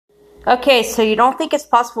Okay, so you don't think it's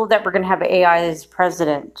possible that we're going to have AI as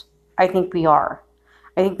president? I think we are.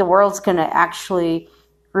 I think the world's going to actually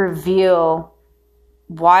reveal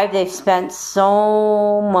why they've spent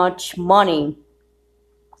so much money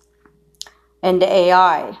into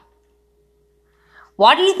AI.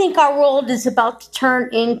 Why do you think our world is about to turn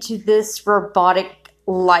into this robotic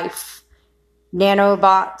life?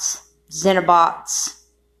 Nanobots, Xenobots.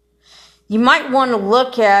 You might want to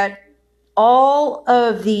look at all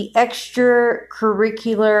of the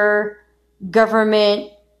extracurricular government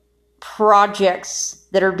projects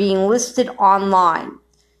that are being listed online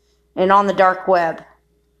and on the dark web.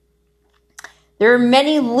 There are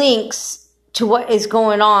many links to what is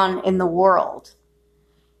going on in the world.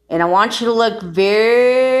 And I want you to look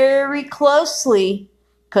very closely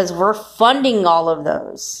because we're funding all of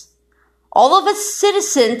those. All of us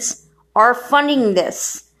citizens are funding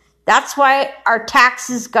this. That's why our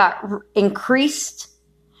taxes got increased.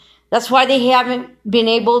 That's why they haven't been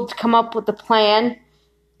able to come up with a plan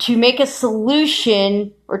to make a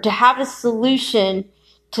solution or to have a solution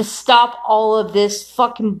to stop all of this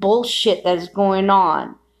fucking bullshit that is going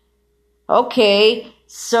on. Okay,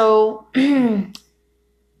 so you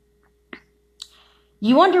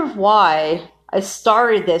wonder why I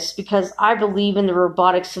started this, because I believe in the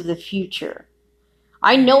robotics of the future.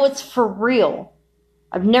 I know it's for real.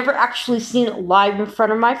 I've never actually seen it live in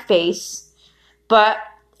front of my face, but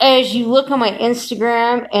as you look on my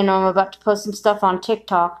Instagram, and I'm about to post some stuff on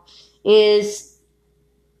TikTok, is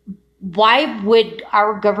why would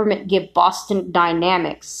our government give Boston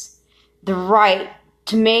Dynamics the right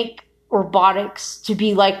to make robotics to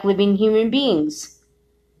be like living human beings?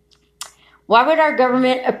 Why would our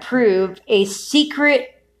government approve a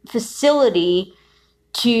secret facility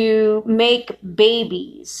to make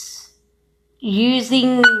babies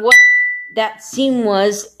using what that scene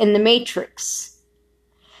was in The Matrix?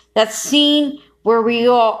 That scene where we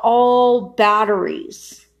are all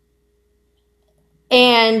batteries.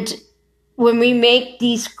 And when we make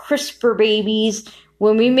these CRISPR babies,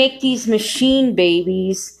 when we make these machine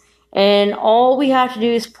babies, and all we have to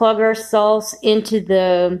do is plug ourselves into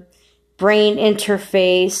the brain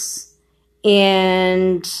interface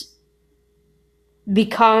and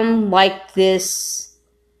become like this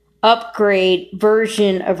upgrade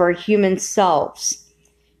version of our human selves.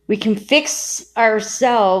 We can fix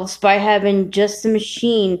ourselves by having just a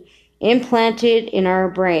machine implanted in our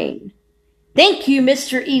brain. Thank you,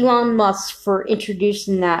 Mr. Elon Musk, for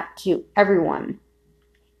introducing that to everyone.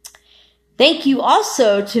 Thank you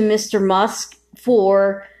also to Mr. Musk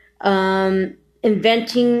for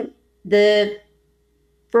inventing the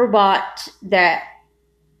robot that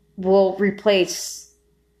will replace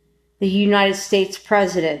the United States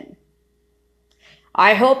president.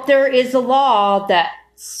 I hope there is a law that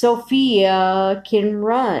Sophia can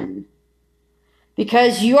run,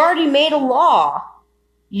 because you already made a law.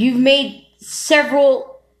 You've made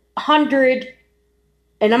several hundred,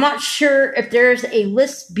 and I'm not sure if there's a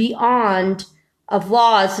list beyond of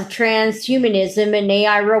laws of transhumanism and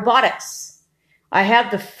AI robotics. I have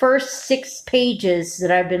the first 6 pages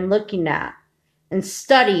that I've been looking at and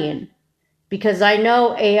studying, because I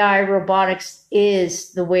know AI robotics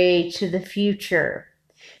is the way to the future,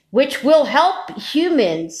 which will help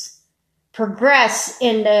humans progress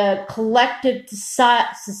in a collective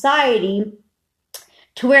society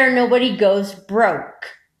to where nobody goes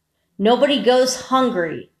broke, nobody goes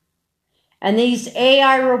hungry. And these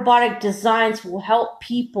AI robotic designs will help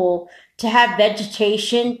people to have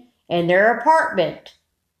vegetation in their apartment.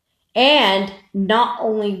 And not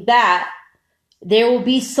only that, there will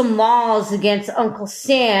be some laws against Uncle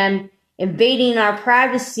Sam invading our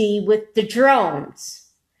privacy with the drones.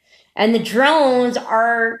 And the drones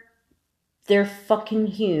they're fucking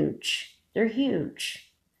huge. They're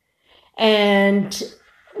huge. And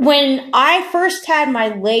when I first had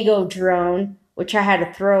my Lego drone, which I had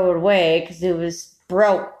to throw it away because it was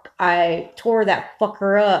broke, I tore that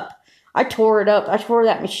fucker up. I tore it up. I tore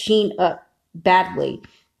that machine up badly.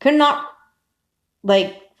 Could not,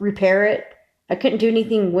 repair it. I couldn't do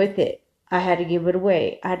anything with it. I had to give it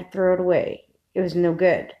away. I had to throw it away. It was no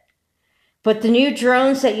good. But the new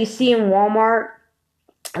drones that you see in Walmart,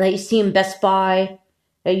 that you see in Best Buy,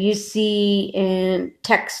 that you see in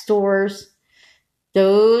tech stores,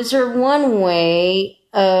 those are one way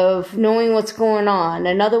of knowing what's going on.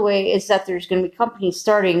 Another way is that there's going to be companies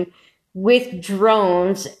starting with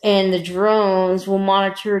drones, and the drones will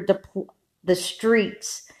monitor the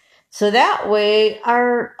streets. So that way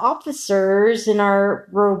our officers and our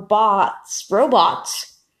robots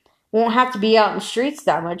won't have to be out in the streets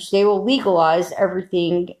that much. They will legalize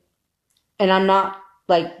everything. And I'm not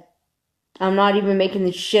I'm not even making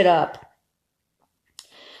this shit up.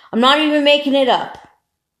 I'm not even making it up.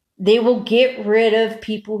 They will get rid of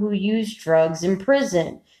people who use drugs in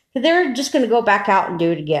prison. They're just going to go back out and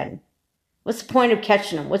do it again. What's the point of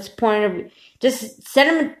catching them? What's the point of just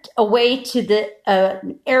send them away to the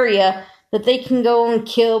area that they can go and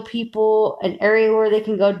kill people, an area where they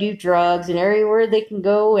can go do drugs, an area where they can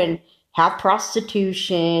go and have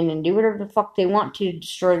prostitution and do whatever the fuck they want to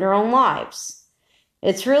destroy their own lives.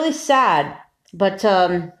 It's really sad, but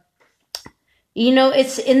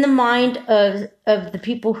it's in the mind of the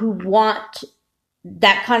people who want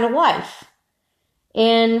that kind of life.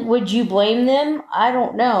 And would you blame them? I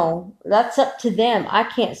don't know. That's up to them. I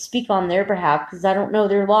can't speak on their behalf because I don't know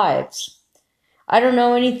their lives. I don't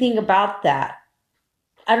know anything about that.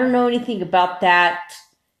 I don't know anything about that,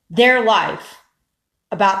 their life,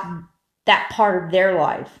 about that part of their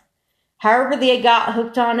life. However they got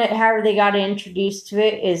hooked on it, however they got introduced to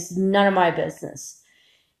it is none of my business.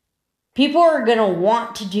 People are going to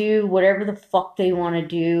want to do whatever the fuck they want to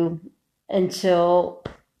do until,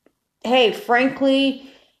 hey,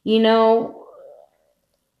 frankly,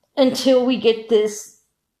 until we get this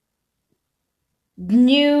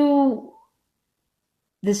new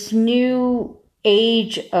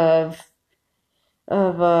age of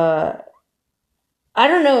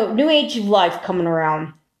new age of life coming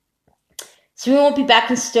around. So we won't be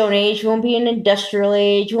back in Stone Age, we won't be in Industrial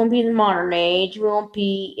Age, we won't be in the Modern Age, we won't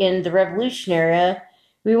be in the Revolution era,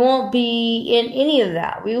 we won't be in any of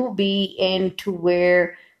that. We will be into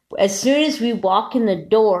where as soon as we walk in the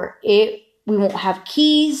door, we won't have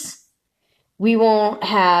keys, we won't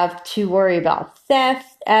have to worry about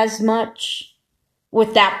theft as much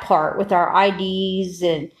with that part, with our IDs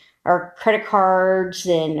and our credit cards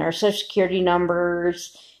and our social security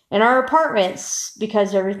numbers and our apartments,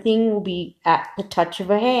 because everything will be at the touch of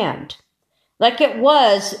a hand. Like it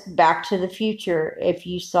was Back to the Future, if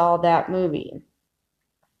you saw that movie.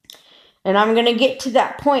 And I'm going to get to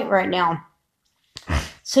that point right now.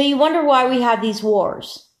 So you wonder why we have these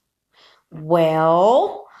wars.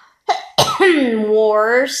 Well,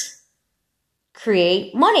 wars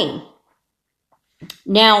create money.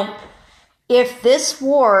 Now, if this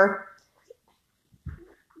war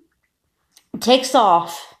takes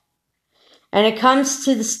off and it comes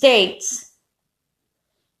to the States,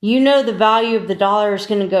 the value of the dollar is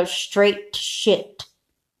going to go straight to shit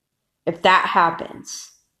if that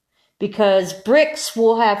happens. Because BRICS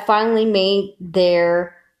will have finally made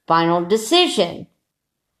their final decision.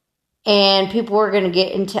 And people are going to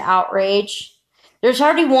get into outrage. There's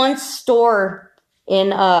already one store in,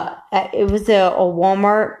 it was a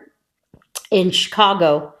Walmart in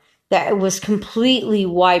Chicago that was completely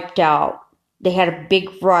wiped out. They had a big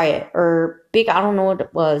riot, I don't know what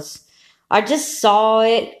it was. I just saw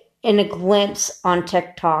it in a glimpse on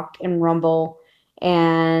TikTok and Rumble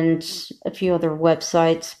and a few other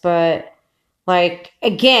websites. But,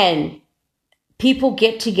 again, people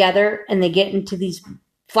get together and they get into these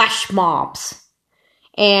flash mobs.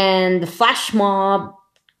 And the flash mob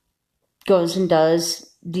goes and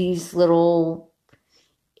does these little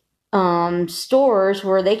stores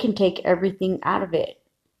where they can take everything out of it.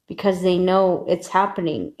 Because they know it's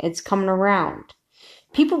happening. It's coming around.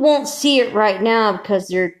 People won't see it right now because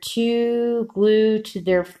they're too glued to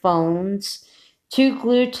their phones, too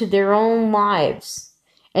glued to their own lives,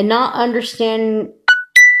 and not understand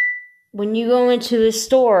when you go into a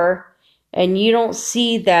store and you don't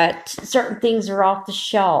see that certain things are off the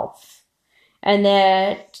shelf and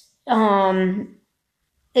that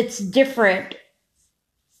it's different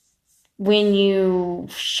when you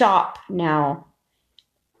shop now.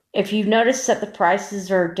 If you've noticed that the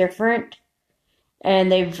prices are different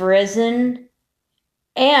and they've risen,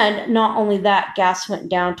 and not only that, gas went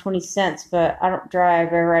down 20 cents, but I don't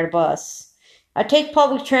drive, I ride a bus. I take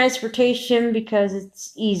public transportation because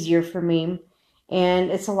it's easier for me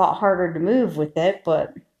and it's a lot harder to move with it,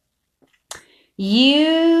 but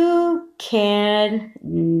you cannot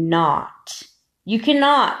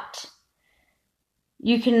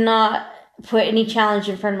put any challenge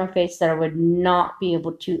in front of my face that I would not be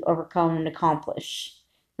able to overcome and accomplish.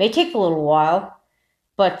 May take a little while,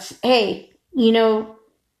 but hey,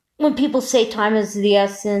 when people say time is the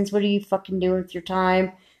essence, what are you fucking doing with your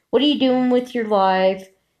time? What are you doing with your life?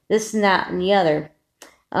 This and that and the other.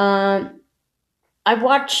 I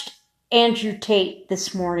watched Andrew Tate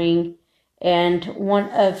this morning, and one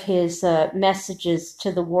of his messages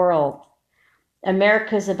to the world,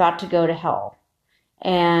 America's about to go to hell.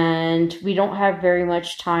 And we don't have very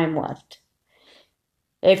much time left.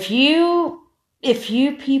 If you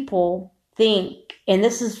people think, and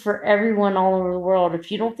this is for everyone all over the world,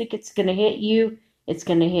 if you don't think it's going to hit you, it's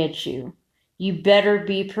going to hit you. you better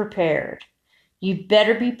be prepared. You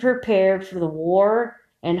better be prepared for the war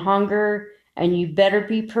and hunger, and you better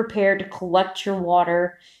be prepared to collect your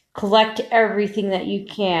water, collect everything that you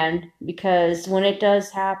can, because when it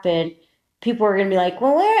does happen, people are going to be like,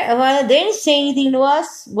 well, they didn't say anything to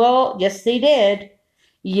us. Well, yes, they did.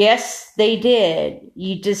 Yes, they did.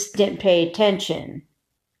 You just didn't pay attention.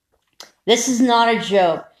 This is not a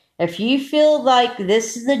joke. If you feel like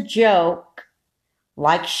this is a joke,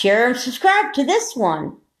 like, share, and subscribe to this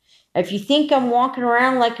one. If you think I'm walking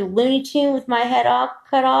around like a Looney Tune with my head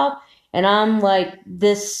cut off, and I'm like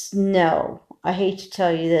this, no. I hate to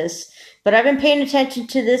tell you this, but I've been paying attention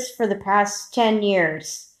to this for the past 10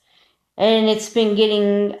 years. And it's been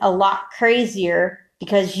getting a lot crazier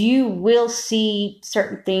because you will see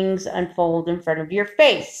certain things unfold in front of your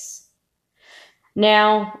face.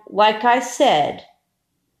 Now, like I said,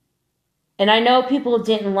 and I know people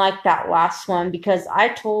didn't like that last one because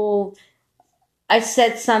I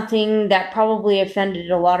said something that probably offended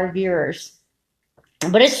a lot of viewers.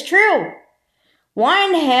 But it's true. Why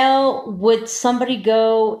in hell would somebody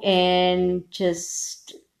go and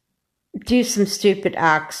just do some stupid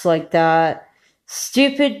acts like that?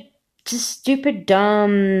 Stupid,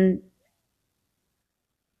 dumb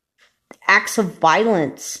acts of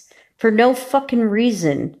violence for no fucking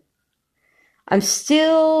reason. I'm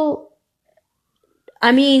still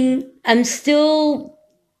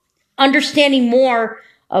understanding more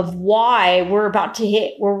of why we're about to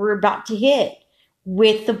hit where we're about to hit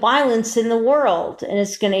with the violence in the world. And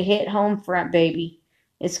it's going to hit home front, baby.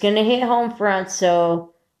 It's going to hit home front.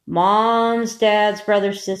 So moms, dads,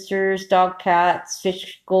 brothers, sisters, dog, cats,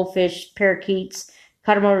 fish, goldfish, parakeets,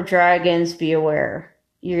 Komodo dragons, be aware.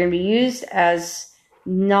 You're going to be used as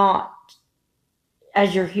not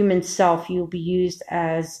as your human self. You'll be used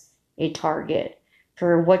as a target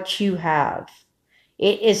for what you have.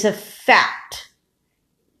 It is a fact.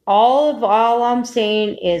 All I'm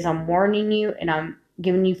saying is I'm warning you and I'm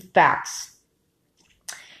giving you facts.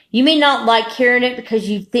 You may not like hearing it because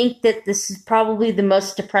you think that this is probably the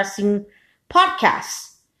most depressing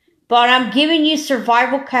podcast. But I'm giving you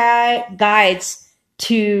survival guides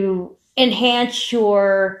to enhance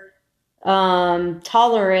your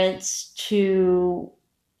tolerance to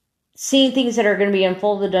seeing things that are going to be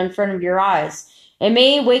unfolded in front of your eyes. It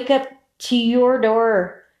may wake up to your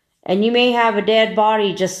door and you may have a dead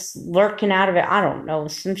body just lurking out of it. I don't know,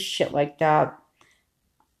 some shit like that.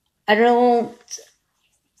 I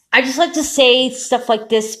just like to say stuff like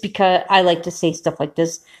this because I like to say stuff like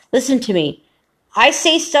this. Listen to me. I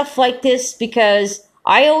say stuff like this because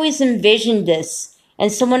I always envisioned this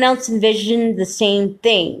and someone else envisioned the same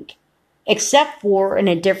thing, except for in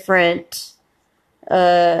a different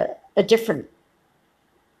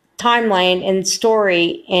timeline and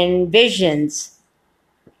story and visions.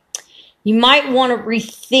 You might want to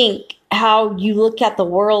rethink how you look at the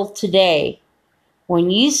world today.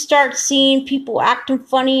 When you start seeing people acting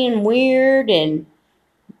funny and weird, and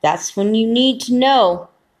that's when you need to know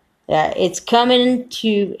that it's coming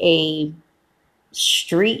to a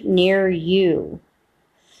street near you.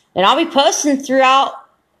 And I'll be posting throughout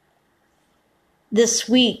this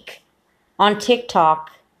week on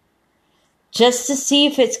TikTok just to see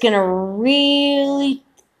if it's going to really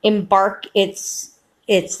embark its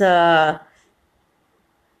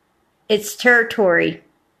territory.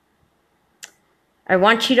 I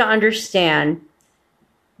want you to understand,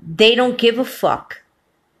 they don't give a fuck.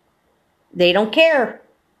 They don't care.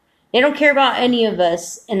 They don't care about any of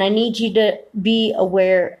us. And I need you to be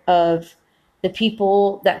aware of the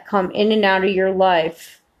people that come in and out of your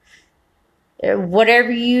life.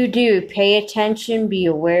 Whatever you do, pay attention, be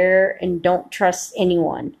aware, and don't trust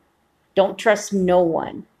anyone. Don't trust no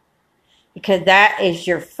one. Because that is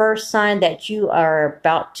your first sign that you are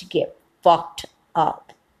about to get fucked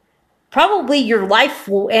up. Probably your life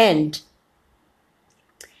will end.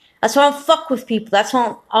 That's why I don't fuck with people. That's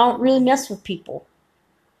why I don't really mess with people.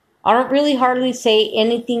 I don't really hardly say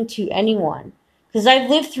anything to anyone. Because I've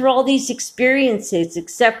lived through all these experiences,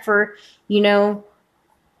 except for,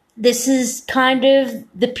 this is kind of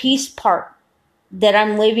the peace part that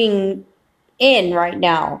I'm living in right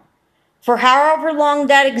now. For however long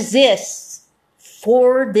that exists,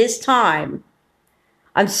 for this time,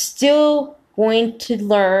 I'm still going to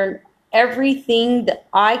learn everything that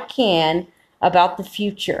I can about the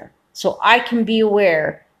future. So I can be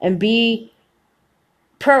aware and be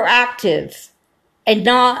proactive and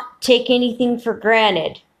not take anything for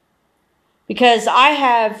granted. Because I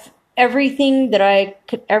have everything that I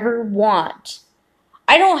could ever want.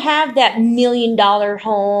 I don't have that $1 million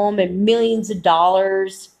home and millions of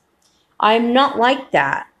dollars. I'm not like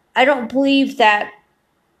that. I don't believe that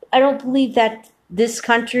don't believe that this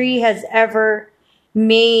country has ever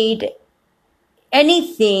made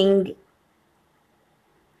anything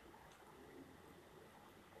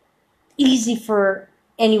easy for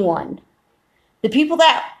anyone. The people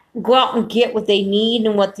that go out and get what they need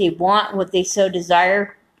and what they want and what they so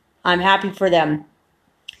desire, I'm happy for them.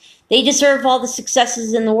 They deserve all the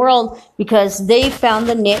successes in the world because they found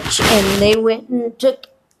the niche and they went and took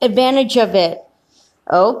advantage of it.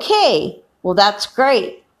 Okay, well, that's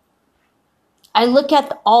great. I look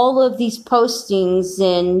at all of these postings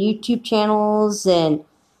and YouTube channels, and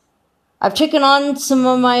I've taken on some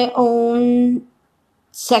of my own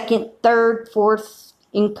second, third, fourth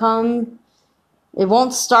income. It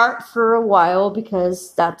won't start for a while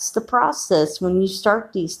because that's the process when you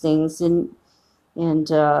start these things.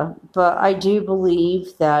 But I do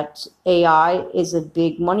believe that AI is a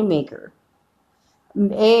big moneymaker.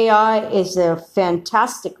 AI is a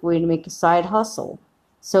fantastic way to make a side hustle.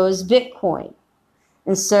 So is Bitcoin.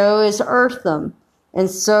 And so is Eartham. And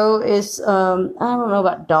so is, I don't know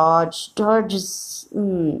about Dodge. Dodge is, I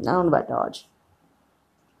don't know about Dodge.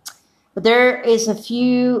 But there is a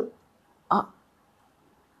few,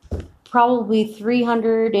 probably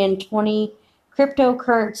 320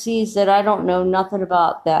 cryptocurrencies that I don't know nothing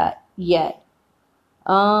about that yet.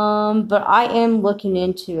 But I am looking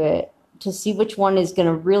into it to see which one is going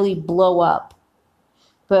to really blow up.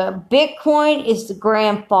 But Bitcoin is the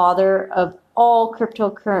grandfather of all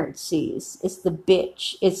cryptocurrencies. It's the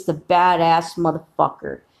bitch. It's the badass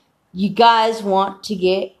motherfucker. You guys want to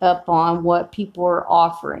get up on what people are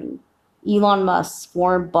offering. Elon Musk,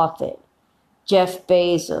 Warren Buffett, Jeff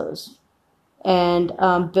Bezos, and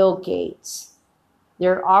Bill Gates.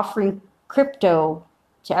 They're offering crypto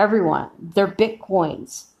to everyone. They're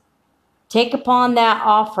Bitcoins. Take upon that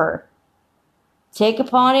offer. Take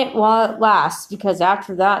upon it while it lasts, because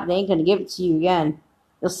after that, they ain't going to give it to you again.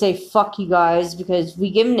 They'll say, fuck you guys, because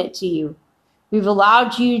we've given it to you. We've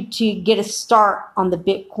allowed you to get a start on the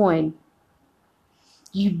Bitcoin.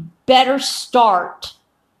 You better start.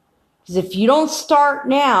 Because if you don't start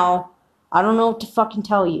now, I don't know what to fucking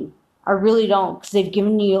tell you. I really don't, because they've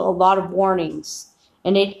given you a lot of warnings.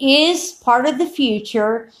 And it is part of the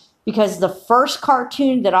future, because the first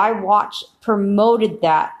cartoon that I watched promoted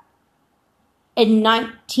that in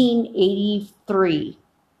 1983.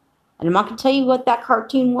 And I'm not going to tell you what that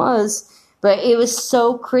cartoon was, but it was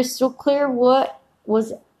so crystal clear what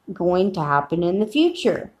was going to happen in the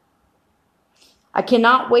future. I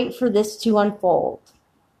cannot wait for this to unfold.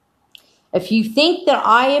 If you think that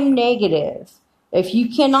I am negative, if you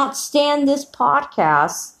cannot stand this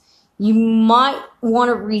podcast, you might want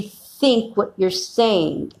to rethink what you're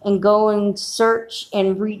saying and go and search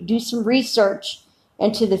and do some research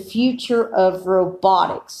into the future of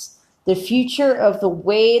robotics, the future of the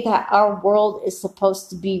way that our world is supposed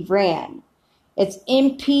to be ran. It's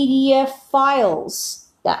in PDF files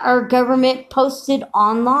that our government posted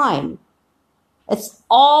online. It's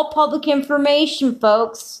all public information,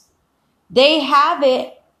 folks. They have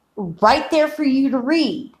it right there for you to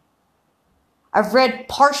read. I've read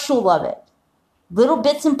partial of it. Little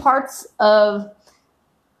bits and parts of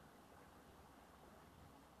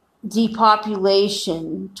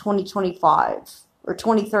Depopulation 2025. Or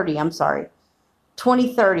 2030, I'm sorry.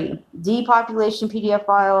 2030. Depopulation PDF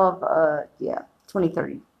file of,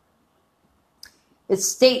 2030. It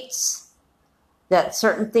states that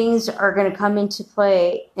certain things are going to come into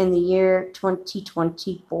play in the year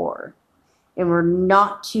 2024. And we're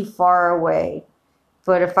not too far away.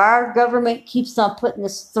 But if our government keeps on putting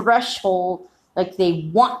this threshold like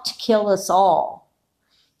they want to kill us all,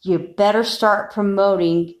 you better start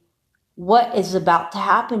promoting what is about to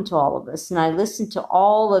happen to all of us. And I listen to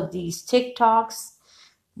all of these TikToks,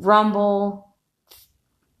 Rumble,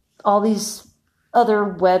 all these other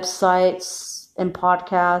websites and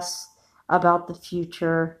podcasts about the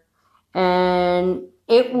future. And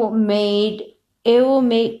it will make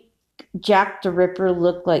Jack the Ripper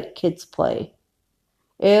look like kids play.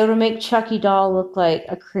 It'll make Chucky doll look like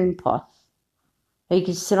a cream puff that you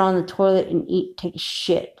can sit on the toilet and take a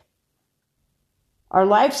shit. Our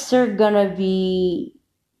lives are gonna be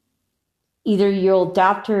either you'll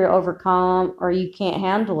adapt or overcome, or you can't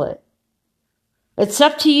handle it. It's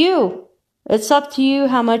up to you. It's up to you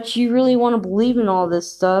how much you really want to believe in all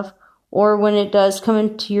this stuff, or when it does come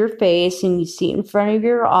into your face and you see it in front of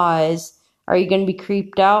your eyes, are you going to be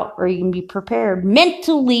creeped out, or are you going to be prepared?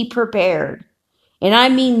 Mentally prepared. And I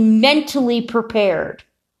mean mentally prepared.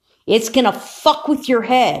 It's going to fuck with your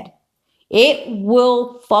head. It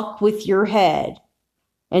will fuck with your head.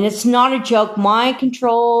 And it's not a joke. Mind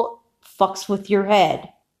control fucks with your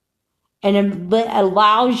head. And it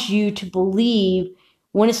allows you to believe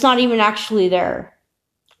when it's not even actually there.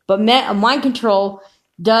 But mind control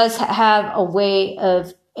does have a way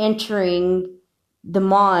of entering the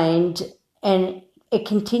mind, and it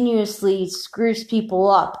continuously screws people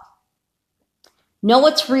up. Know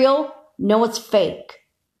what's real, know what's fake.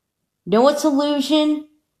 Know what's illusion,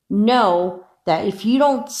 know that if you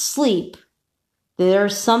don't sleep,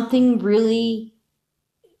 there's something really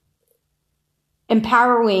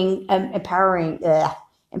empowering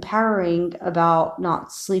about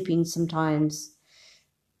not sleeping sometimes.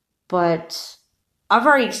 But I've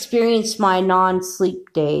already experienced my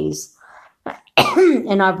non-sleep days,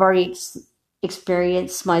 and I've already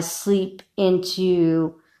experienced my sleep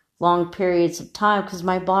into long periods of time because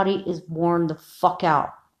my body is worn the fuck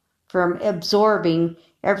out from absorbing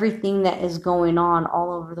everything that is going on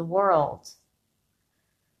all over the world.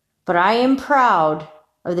 But I am proud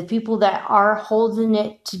of the people that are holding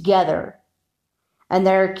it together and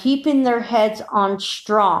they're keeping their heads on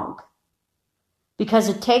strong, because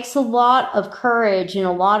it takes a lot of courage and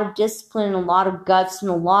a lot of discipline and a lot of guts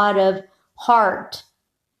and a lot of heart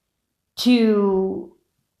to,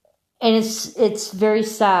 and it's very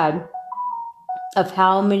sad of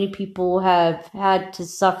how many people have had to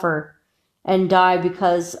suffer and die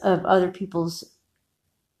because of other people's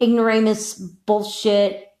ignoramus,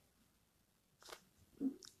 bullshit,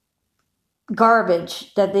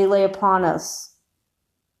 garbage that they lay upon us.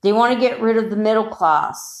 They want to get rid of the middle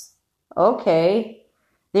class. Okay.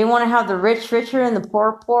 They want to have the rich richer and the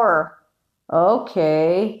poor poorer.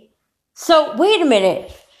 Okay. So, wait a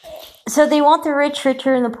minute. So they want the rich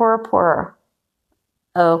richer and the poor poorer.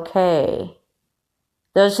 Okay.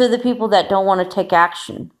 Those are the people that don't want to take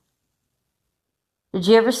action. Did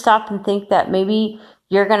you ever stop and think that maybe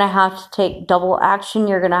you're going to have to take double action?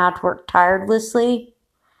 You're going to have to work tirelessly?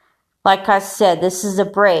 Like I said, this is a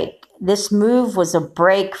break. This move was a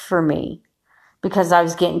break for me because I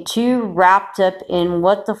was getting too wrapped up in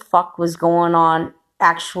what the fuck was going on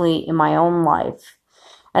actually in my own life.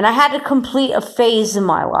 And I had to complete a phase in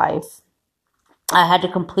my life. I had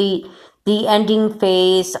to complete the ending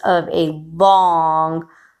phase of a long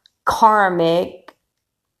karmic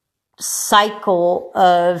cycle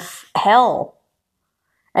of hell.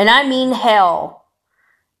 And I mean hell.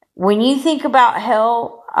 When you think about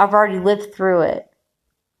hell, I've already lived through it.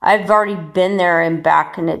 I've already been there and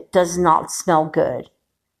back, and it does not smell good.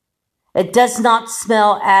 It does not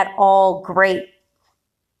smell at all great.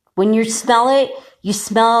 When you smell it, you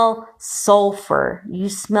smell sulfur. You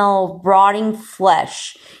smell rotting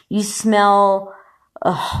flesh. You smell,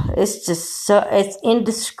 it's just so, it's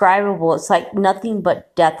indescribable. It's like nothing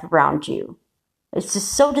but death around you. It's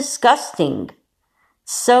just so disgusting.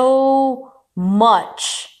 So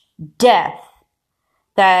much death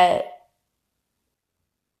that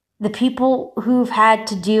the people who've had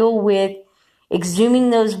to deal with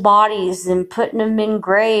exhuming those bodies and putting them in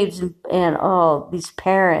graves and oh, these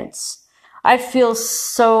parents. I feel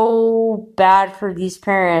so bad for these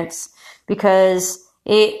parents because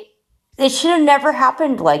it should have never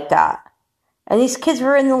happened like that. And these kids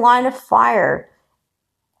were in the line of fire.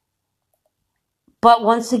 But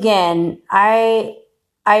once again, I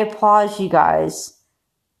applaud you guys,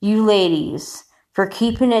 you ladies, for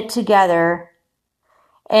keeping it together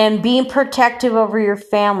and being protective over your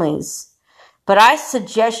families. But I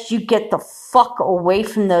suggest you get the fuck away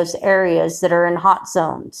from those areas that are in hot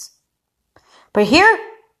zones. But here,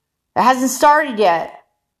 it hasn't started yet.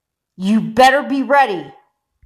 You better be ready.